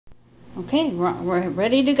Okay, we're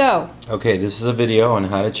ready to go. Okay, this is a video on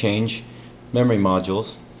how to change memory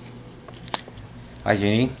modules. Hi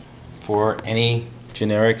Jeannie, for any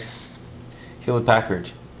generic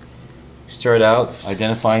Hewlett-Packard. Start out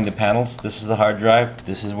identifying the panels. This is the hard drive.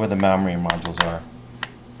 This is where the memory modules are.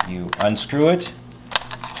 You unscrew it,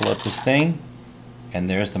 pull up this thing, and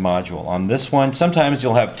there's the module. On this one, sometimes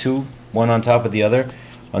you'll have two, one on top of the other.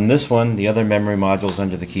 On this one, the other memory module is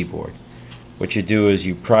under the keyboard. What you do is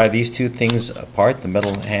you pry these two things apart, the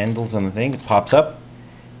metal handles on the thing, it pops up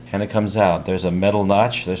and it comes out. There's a metal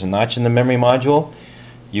notch, there's a notch in the memory module.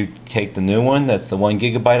 You take the new one, that's the 1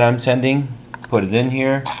 gigabyte I'm sending, put it in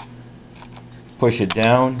here, push it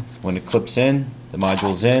down. When it clips in, the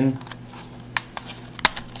module's in.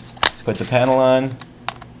 Put the panel on,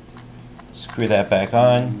 screw that back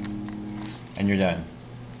on, and you're done.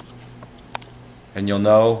 And you'll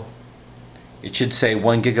know, it should say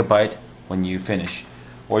 1 gigabyte when you finish.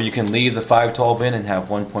 Or you can leave the 512 in and have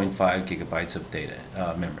 1.5 gigabytes of data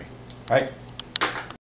memory. Right?